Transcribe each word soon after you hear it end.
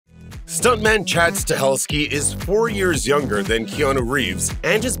Stuntman Chad Stahelski is 4 years younger than Keanu Reeves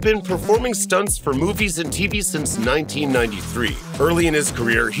and has been performing stunts for movies and TV since 1993. Early in his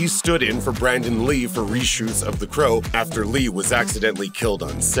career, he stood in for Brandon Lee for reshoots of The Crow after Lee was accidentally killed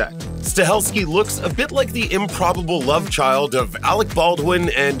on set. Stahelski looks a bit like the improbable love child of Alec Baldwin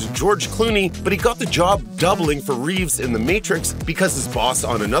and George Clooney, but he got the job doubling for Reeves in The Matrix because his boss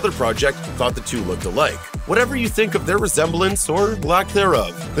on another project thought the two looked alike. Whatever you think of their resemblance or lack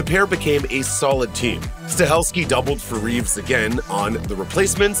thereof, the pair became a solid team. Stahelski doubled for Reeves again on The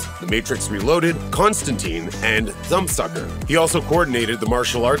Replacements, The Matrix Reloaded, Constantine, and Thumbsucker. He also coordinated the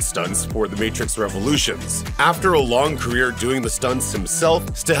martial arts stunts for The Matrix Revolutions. After a long career doing the stunts himself,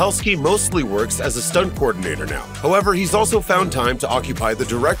 Stahelski mostly works as a stunt coordinator now. However, he's also found time to occupy the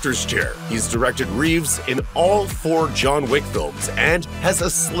director's chair. He's directed Reeves in all 4 John Wick films and has a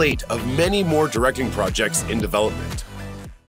slate of many more directing projects in development.